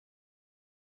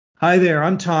Hi there,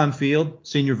 I'm Tom Field,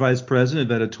 Senior Vice President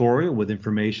of Editorial with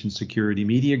Information Security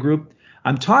Media Group.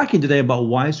 I'm talking today about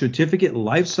why certificate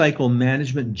lifecycle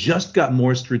management just got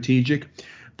more strategic.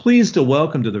 Pleased to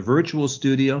welcome to the virtual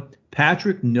studio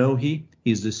Patrick Nohe.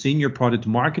 He's the Senior Product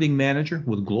Marketing Manager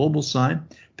with Global Sign.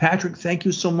 Patrick, thank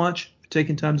you so much for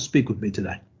taking time to speak with me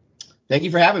today. Thank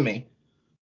you for having me.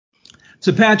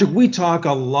 So Patrick, we talk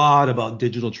a lot about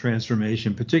digital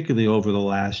transformation, particularly over the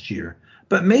last year,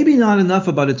 but maybe not enough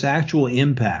about its actual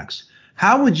impacts.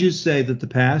 How would you say that the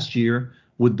past year,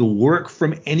 with the work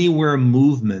from anywhere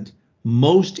movement,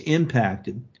 most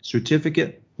impacted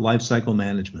certificate lifecycle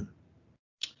management?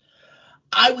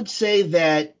 I would say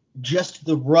that just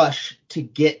the rush to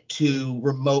get to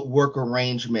remote work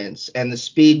arrangements and the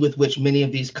speed with which many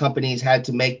of these companies had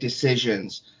to make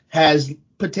decisions has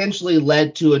potentially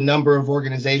led to a number of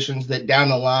organizations that down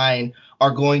the line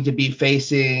are going to be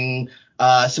facing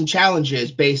some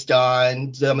challenges based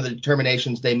on some of the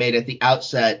determinations they made at the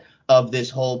outset of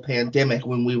this whole pandemic,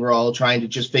 when we were all trying to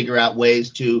just figure out ways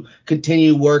to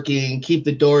continue working, keep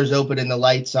the doors open and the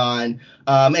lights on.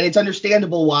 And it's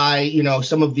understandable why,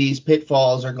 some of these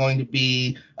pitfalls are going to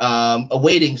be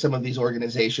awaiting some of these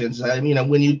organizations.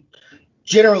 When you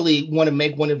generally want to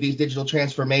make one of these digital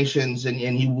transformations and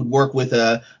you would work with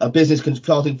a business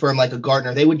consulting firm like a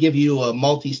Gartner, they would give you a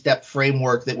multi-step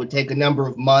framework that would take a number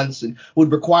of months and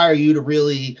would require you to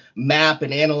really map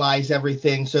and analyze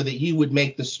everything so that you would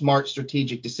make the smart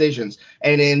strategic decisions.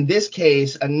 And in this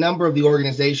case, a number of the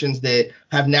organizations that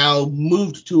have now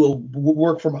moved to a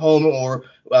work from home or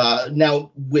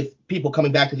now with people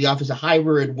coming back to the office, a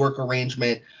hybrid work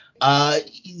arrangement,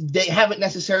 they haven't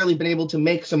necessarily been able to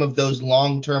make some of those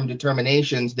long-term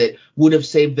determinations that would have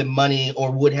saved them money or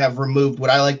would have removed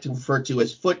what I like to refer to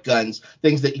as foot guns,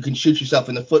 things that you can shoot yourself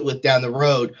in the foot with down the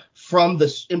road from the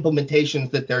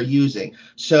implementations that they're using.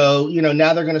 So,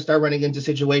 now they're going to start running into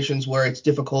situations where it's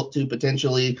difficult to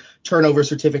potentially turn over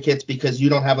certificates because you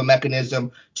don't have a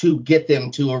mechanism to get them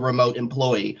to a remote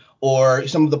employee, or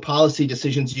some of the policy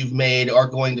decisions you've made are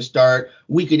going to start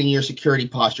weakening your security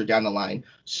posture down the line.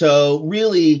 So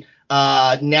really,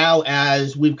 now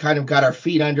as we've kind of got our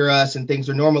feet under us and things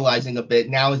are normalizing a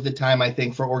bit, now is the time, I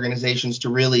think, for organizations to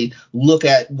really look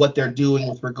at what they're doing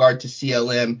with regard to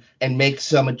CLM and make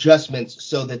some adjustments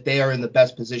so that they are in the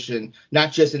best position,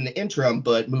 not just in the interim,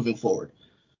 but moving forward.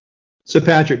 So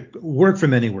Patrick, work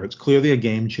from anywhere, it's clearly a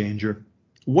game changer.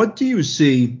 What do you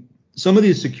see some of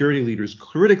these security leaders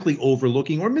critically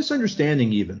overlooking or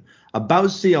misunderstanding even about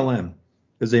CLM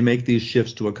as they make these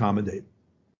shifts to accommodate?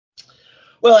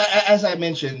 Well, as I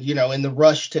mentioned, in the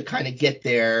rush to kind of get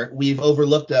there, we've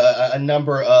overlooked a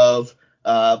number of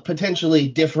potentially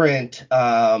different,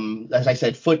 as I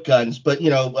said, foot guns, but,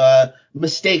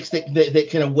 mistakes that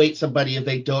can await somebody if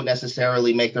they don't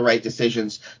necessarily make the right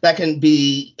decisions. That can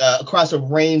be across a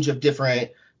range of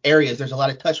different areas. There's a lot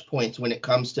of touch points when it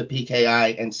comes to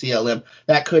PKI and CLM.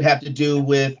 That could have to do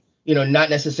with not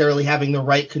necessarily having the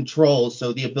right controls,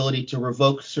 so the ability to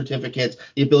revoke certificates,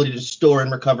 the ability to store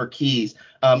and recover keys.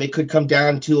 It could come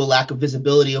down to a lack of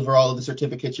visibility over all of the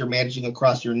certificates you're managing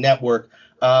across your network.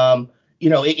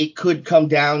 It could come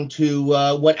down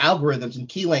to what algorithms and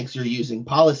key lengths you're using,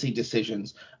 policy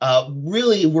decisions.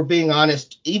 Really, we're being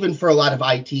honest, even for a lot of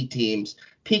IT teams,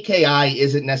 PKI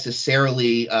isn't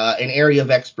necessarily an area of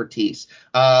expertise.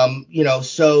 And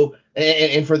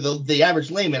for the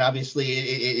average layman, obviously,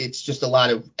 it's just a lot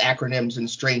of acronyms and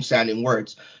strange sounding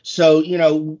words.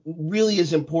 So, really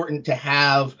is important to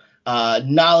have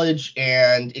knowledge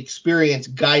and experience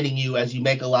guiding you as you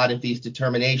make a lot of these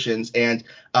determinations. And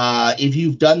if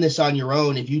you've done this on your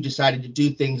own, if you decided to do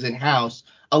things in house,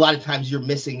 a lot of times you're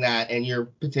missing that and you're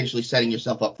potentially setting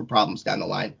yourself up for problems down the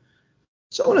line.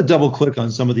 So I want to double click on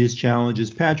some of these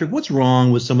challenges. Patrick, what's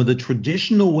wrong with some of the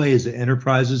traditional ways that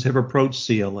enterprises have approached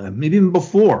CLM, maybe even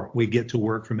before we get to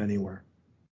work from anywhere?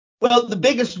 Well, the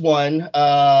biggest one,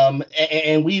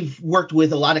 and we've worked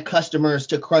with a lot of customers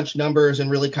to crunch numbers and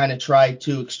really kind of try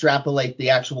to extrapolate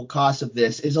the actual cost of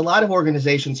this, is a lot of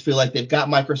organizations feel like they've got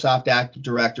Microsoft Active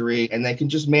Directory and they can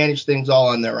just manage things all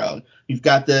on their own. You've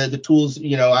got the tools,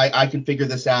 I can figure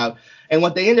this out. And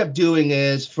what they end up doing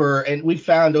is and we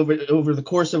found over the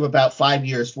course of about 5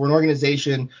 years, for an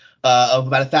organization of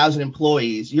about 1,000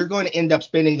 employees, you're going to end up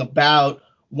spending about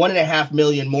 $1.5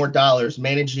 million more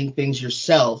managing things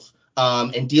yourself,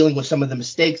 and dealing with some of the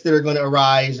mistakes that are going to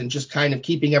arise and just kind of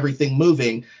keeping everything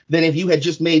moving than if you had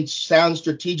just made sound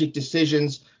strategic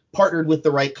decisions, partnered with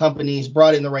the right companies,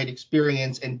 brought in the right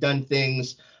experience, and done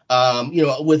things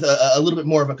with a little bit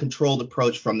more of a controlled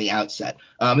approach from the outset.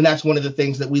 And that's one of the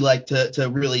things that we like to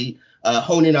really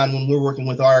hone in on when we're working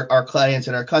with our clients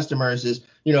and our customers is,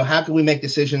 how can we make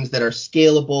decisions that are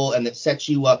scalable and that sets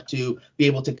you up to be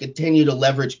able to continue to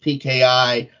leverage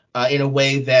PKI in a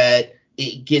way that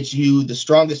it gets you the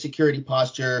strongest security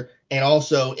posture and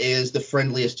also is the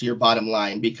friendliest to your bottom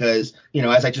line. Because,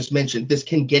 as I just mentioned, this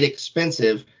can get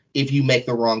expensive if you make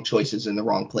the wrong choices in the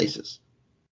wrong places.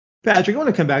 Patrick, I want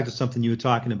to come back to something you were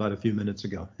talking about a few minutes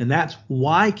ago, and that's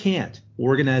why can't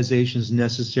organizations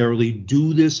necessarily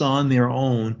do this on their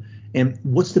own, and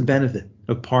what's the benefit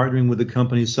of partnering with a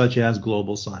company such as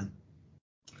GlobalSign?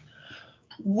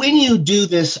 When you do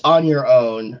this on your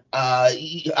own,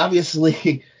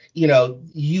 obviously,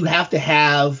 you have to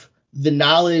have the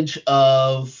knowledge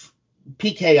of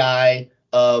PKI,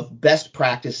 of best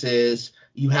practices.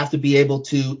 You have to be able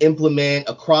to implement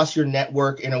across your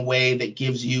network in a way that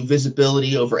gives you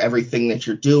visibility over everything that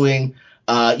you're doing.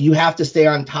 You have to stay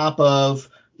on top of,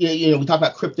 we talk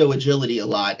about crypto agility a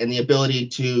lot and the ability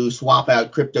to swap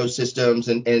out crypto systems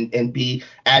and be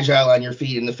agile on your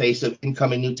feet in the face of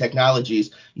incoming new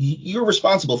technologies. You're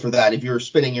responsible for that if you're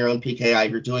spinning your own PKI,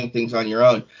 if you're doing things on your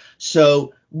own.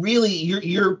 So really,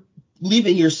 you're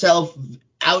leaving yourself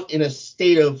out in a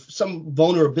state of some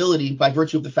vulnerability by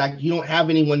virtue of the fact that you don't have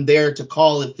anyone there to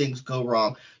call if things go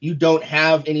wrong. You don't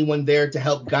have anyone there to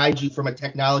help guide you from a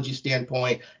technology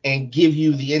standpoint and give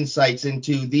you the insights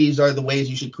into these are the ways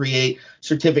you should create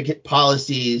certificate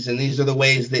policies, and these are the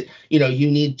ways that you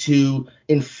need to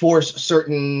enforce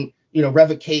certain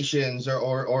revocations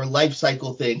or life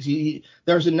cycle things.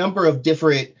 There's a number of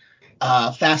different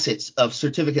facets of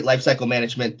certificate lifecycle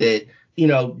management that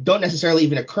don't necessarily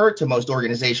even occur to most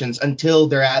organizations until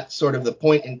they're at sort of the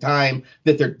point in time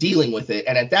that they're dealing with it.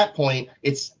 And at that point,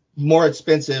 it's more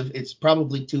expensive. It's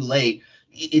probably too late.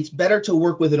 It's better to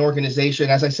work with an organization.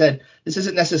 As I said, this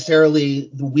isn't necessarily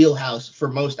the wheelhouse for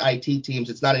most IT teams.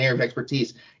 It's not an area of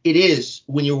expertise. It is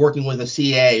when you're working with a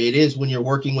CA. It is when you're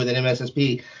working with an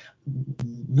MSSP.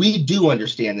 We do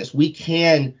understand this. We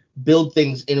can build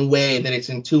things in a way that it's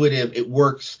intuitive, it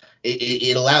works,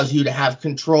 it allows you to have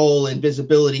control and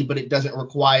visibility, but it doesn't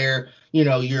require,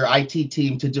 your IT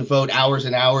team to devote hours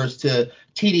and hours to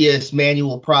tedious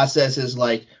manual processes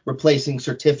like replacing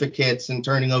certificates and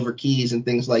turning over keys and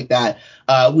things like that.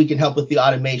 We can help with the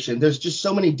automation. There's just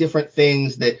so many different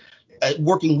things that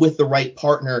working with the right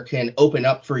partner can open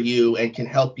up for you and can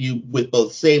help you with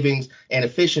both savings and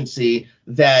efficiency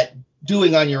that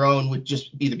doing on your own would just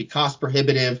either be cost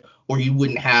prohibitive or you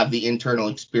wouldn't have the internal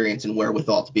experience and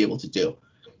wherewithal to be able to do.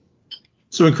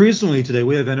 So increasingly today,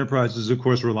 we have enterprises, of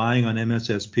course, relying on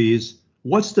MSSPs.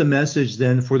 What's the message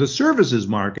then for the services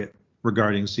market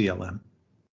regarding CLM?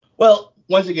 Well,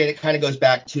 once again, it kind of goes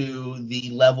back to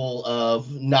the level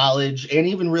of knowledge and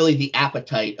even really the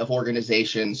appetite of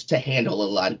organizations to handle a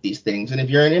lot of these things. And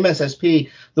if you're an MSSP,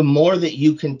 the more that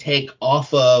you can take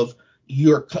off of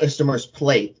your customer's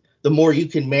plate, the more you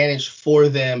can manage for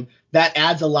them, that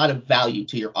adds a lot of value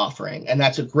to your offering. And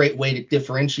that's a great way to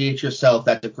differentiate yourself.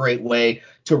 That's a great way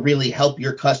to really help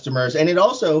your customers. And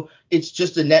it's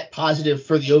just a net positive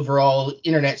for the overall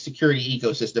internet security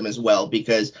ecosystem as well,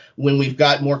 because when we've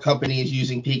got more companies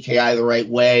using PKI the right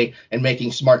way and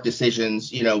making smart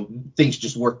decisions, things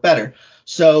just work better.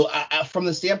 So from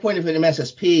the standpoint of an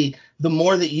MSSP, the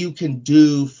more that you can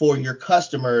do for your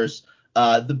customers,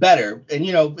 the better. And,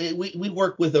 we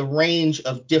work with a range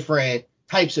of different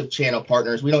types of channel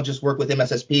partners. We don't just work with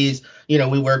MSSPs.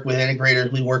 We work with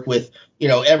integrators. We work with,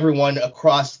 everyone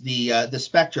across the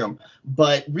spectrum.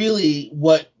 But really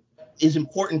what is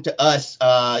important to us,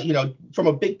 from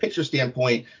a big picture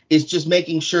standpoint, is just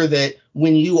making sure that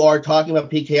when you are talking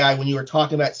about PKI, when you are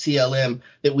talking about CLM,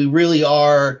 that we really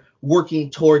are working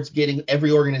towards getting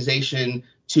every organization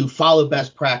to follow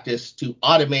best practice, to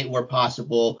automate where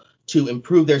possible, to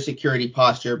improve their security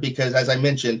posture, because as I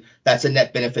mentioned, that's a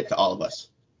net benefit to all of us.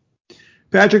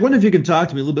 Patrick, I wonder if you can talk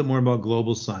to me a little bit more about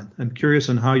GlobalSign. I'm curious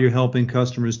on how you're helping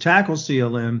customers tackle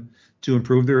CLM to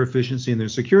improve their efficiency and their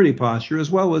security posture,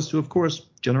 as well as to, of course,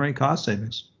 generate cost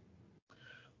savings.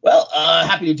 Well,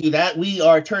 happy to do that. We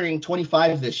are turning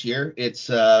 25 this year. It's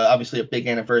obviously a big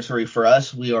anniversary for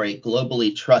us. We are a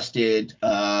globally trusted,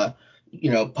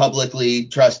 publicly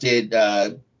trusted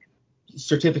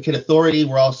certificate authority.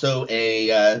 We're also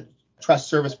a trust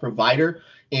service provider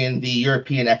in the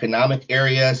European Economic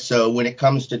Area. So when it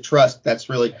comes to trust, that's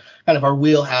really kind of our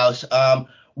wheelhouse.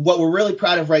 What we're really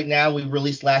proud of right now, we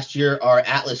released last year our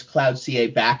Atlas Cloud CA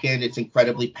backend. It's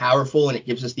incredibly powerful, and it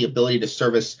gives us the ability to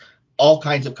service all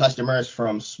kinds of customers,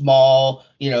 from small,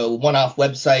 one-off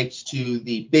websites to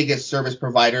the biggest service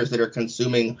providers that are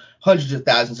consuming hundreds of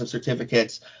thousands of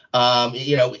certificates.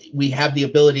 We have the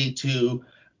ability to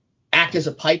act as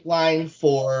a pipeline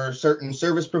for certain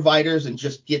service providers and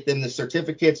just get them the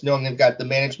certificates, knowing they've got the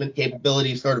management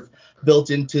capabilities sort of built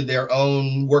into their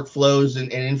own workflows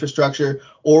and infrastructure.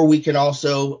 Or we can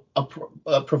also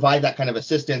provide that kind of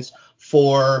assistance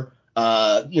for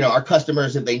our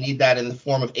customers if they need that in the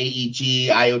form of AEG,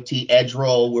 IoT, Edge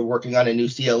Roll. We're working on a new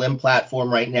CLM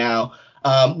platform right now.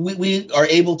 We are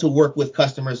able to work with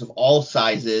customers of all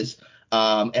sizes,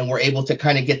 and we're able to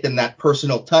kind of get them that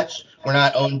personal touch. We're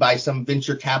not owned by some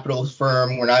venture capital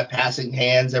firm. We're not passing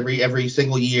hands every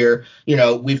single year.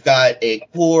 We've got a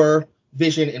core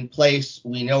vision in place.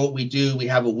 We know what we do. We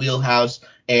have a wheelhouse,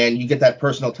 and you get that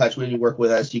personal touch when you work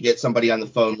with us. You get somebody on the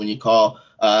phone when you call.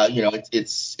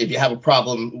 It's if you have a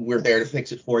problem, we're there to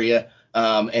fix it for you.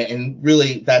 And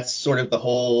really, that's sort of the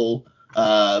whole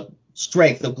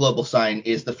strength of Global Sign,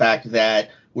 is the fact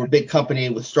that we're a big company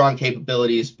with strong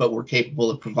capabilities, but we're capable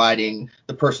of providing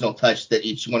the personal touch that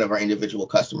each one of our individual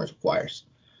customers requires.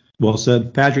 Well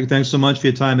said. Patrick, thanks so much for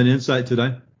your time and insight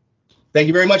today. Thank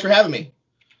you very much for having me.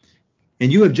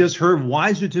 And you have just heard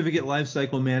why certificate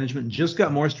lifecycle management just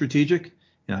got more strategic.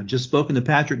 And I've just spoken to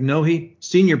Patrick Nohe,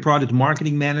 Senior Product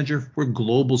Marketing Manager for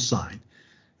Global Sign.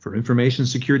 For Information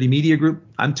Security Media Group,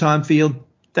 I'm Tom Field.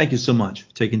 Thank you so much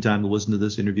for taking time to listen to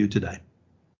this interview today.